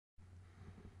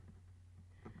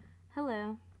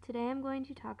Hello, today I'm going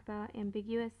to talk about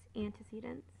ambiguous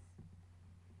antecedents.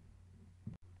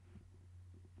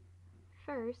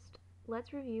 First,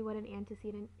 let's review what an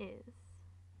antecedent is.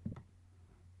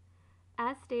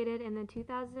 As stated in the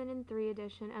 2003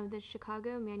 edition of the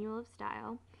Chicago Manual of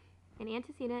Style, an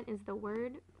antecedent is the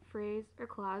word, phrase, or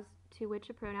clause to which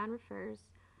a pronoun refers,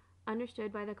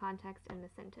 understood by the context in the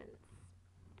sentence.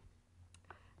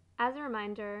 As a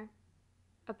reminder,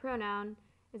 a pronoun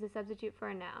is a substitute for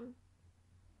a noun.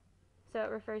 So it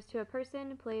refers to a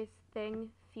person, place, thing,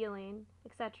 feeling,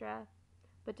 etc.,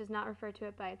 but does not refer to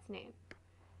it by its name.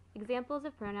 Examples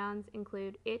of pronouns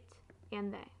include it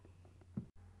and they.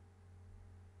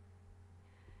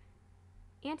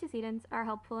 Antecedents are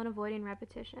helpful in avoiding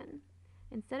repetition.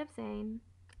 Instead of saying,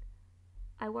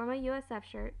 I wore my USF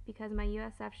shirt because my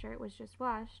USF shirt was just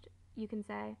washed, you can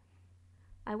say,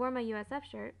 I wore my USF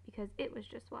shirt because it was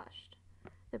just washed.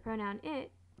 The pronoun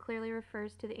it clearly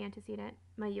refers to the antecedent,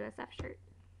 my USF shirt.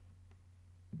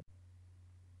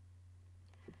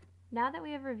 Now that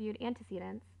we have reviewed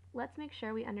antecedents, let's make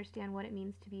sure we understand what it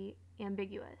means to be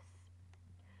ambiguous.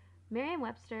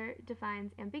 Merriam-Webster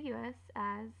defines ambiguous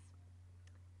as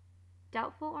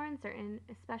doubtful or uncertain,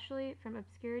 especially from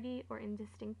obscurity or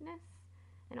indistinctness,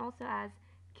 and also as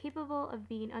capable of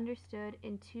being understood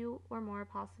in two or more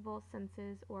possible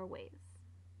senses or ways.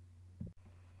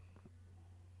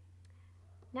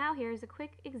 Now here's a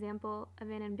quick example of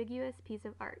an ambiguous piece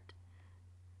of art.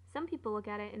 Some people look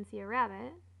at it and see a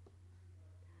rabbit,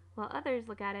 while others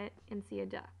look at it and see a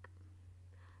duck.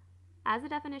 As the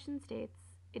definition states,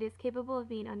 it is capable of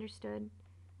being understood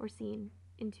or seen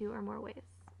in two or more ways.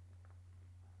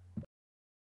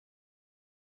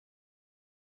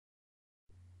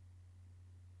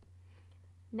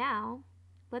 Now,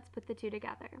 let's put the two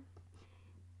together.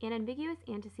 An ambiguous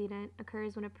antecedent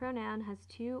occurs when a pronoun has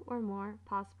two or more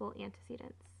possible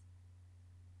antecedents.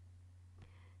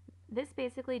 This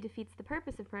basically defeats the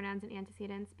purpose of pronouns and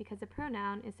antecedents because a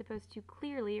pronoun is supposed to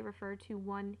clearly refer to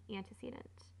one antecedent.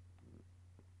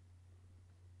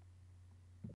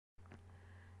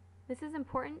 This is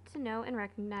important to know and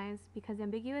recognize because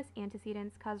ambiguous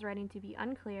antecedents cause writing to be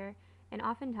unclear and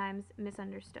oftentimes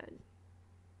misunderstood.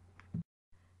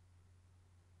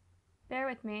 Bear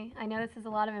with me, I know this is a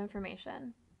lot of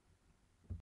information.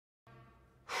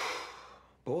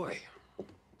 Boy,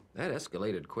 that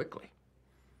escalated quickly.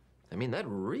 I mean, that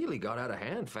really got out of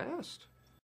hand fast.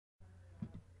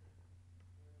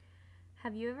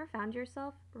 Have you ever found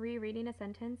yourself rereading a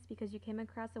sentence because you came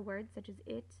across a word such as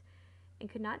it and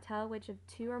could not tell which of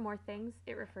two or more things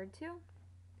it referred to?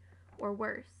 Or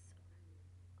worse,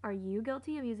 are you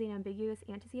guilty of using ambiguous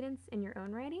antecedents in your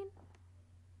own writing?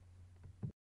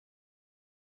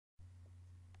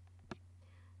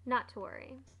 Not to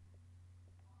worry.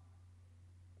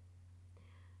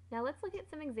 Now let's look at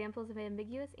some examples of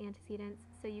ambiguous antecedents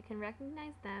so you can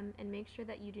recognize them and make sure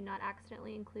that you do not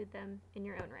accidentally include them in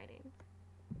your own writing.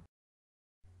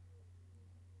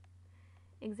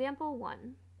 Example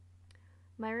 1.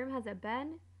 My room has a bed,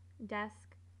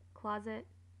 desk, closet,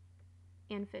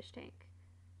 and fish tank.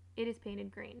 It is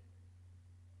painted green.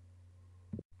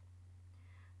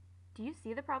 Do you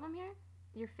see the problem here?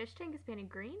 Your fish tank is painted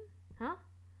green? Huh?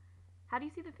 How do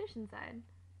you see the fish inside?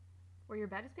 Or your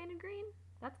bed is painted green?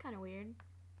 That's kind of weird.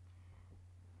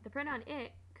 The pronoun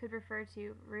it could refer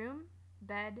to room,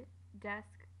 bed,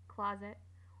 desk, closet,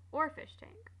 or fish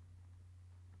tank.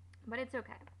 But it's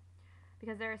okay,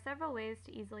 because there are several ways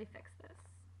to easily fix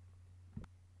this.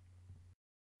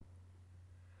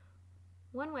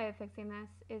 One way of fixing this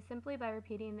is simply by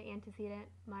repeating the antecedent,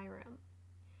 my room.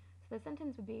 So the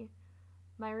sentence would be,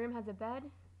 my room has a bed,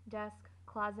 desk,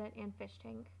 closet, and fish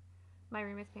tank. My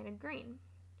room is painted green.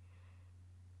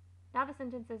 Now the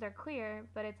sentences are clear,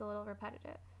 but it's a little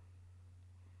repetitive.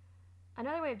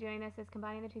 Another way of doing this is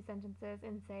combining the two sentences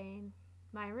and saying,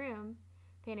 my room,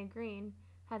 painted green,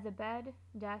 has a bed,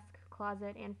 desk,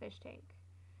 closet, and fish tank.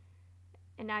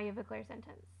 And now you have a clear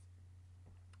sentence.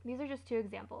 These are just two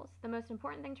examples. The most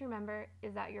important thing to remember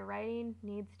is that your writing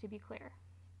needs to be clear.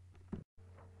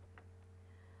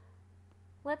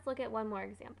 Let's look at one more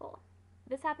example.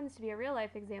 This happens to be a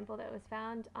real-life example that was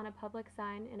found on a public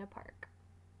sign in a park.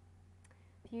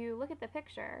 If you look at the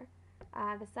picture,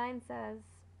 the sign says,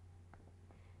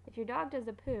 if your dog does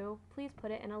a poo, please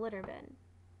put it in a litter bin.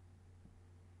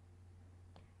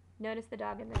 Notice the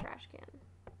dog in the trash can.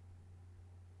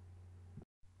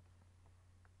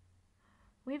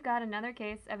 We've got another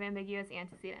case of ambiguous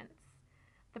antecedents.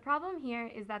 The problem here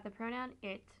is that the pronoun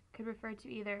it could refer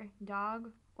to either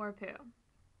dog or poo.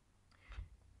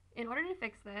 In order to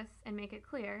fix this and make it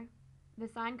clear, the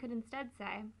sign could instead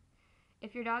say,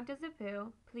 If your dog does a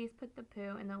poo, please put the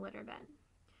poo in the litter bin.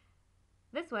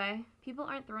 This way, people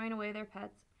aren't throwing away their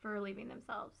pets for relieving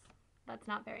themselves. That's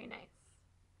not very nice.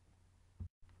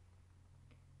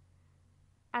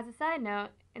 As a side note,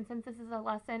 and since this is a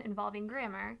lesson involving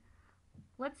grammar,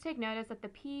 let's take notice that the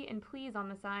P in please on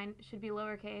the sign should be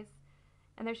lowercase,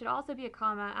 and there should also be a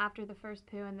comma after the first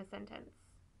poo in the sentence.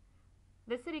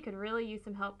 This city could really use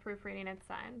some help proofreading its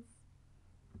signs.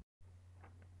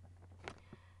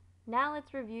 Now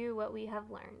let's review what we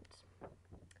have learned.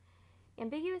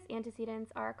 Ambiguous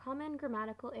antecedents are a common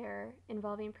grammatical error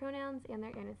involving pronouns and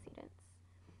their antecedents.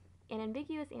 An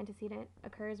ambiguous antecedent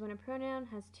occurs when a pronoun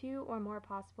has two or more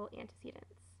possible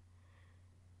antecedents.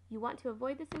 You want to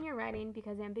avoid this in your writing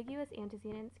because ambiguous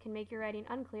antecedents can make your writing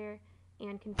unclear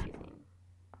and confusing.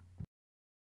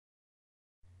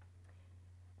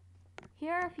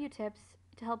 Here are a few tips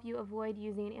to help you avoid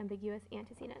using ambiguous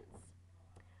antecedents.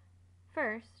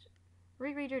 First,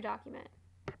 reread your document.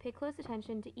 Pay close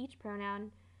attention to each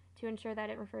pronoun to ensure that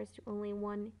it refers to only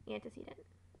one antecedent.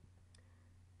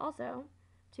 Also,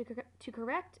 to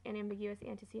correct an ambiguous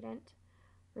antecedent,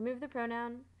 remove the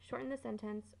pronoun, shorten the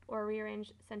sentence, or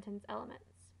rearrange sentence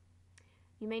elements.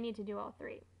 You may need to do all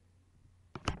three.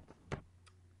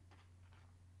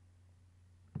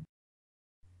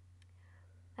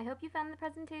 I hope you found the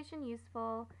presentation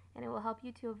useful, and it will help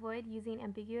you to avoid using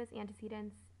ambiguous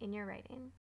antecedents in your writing.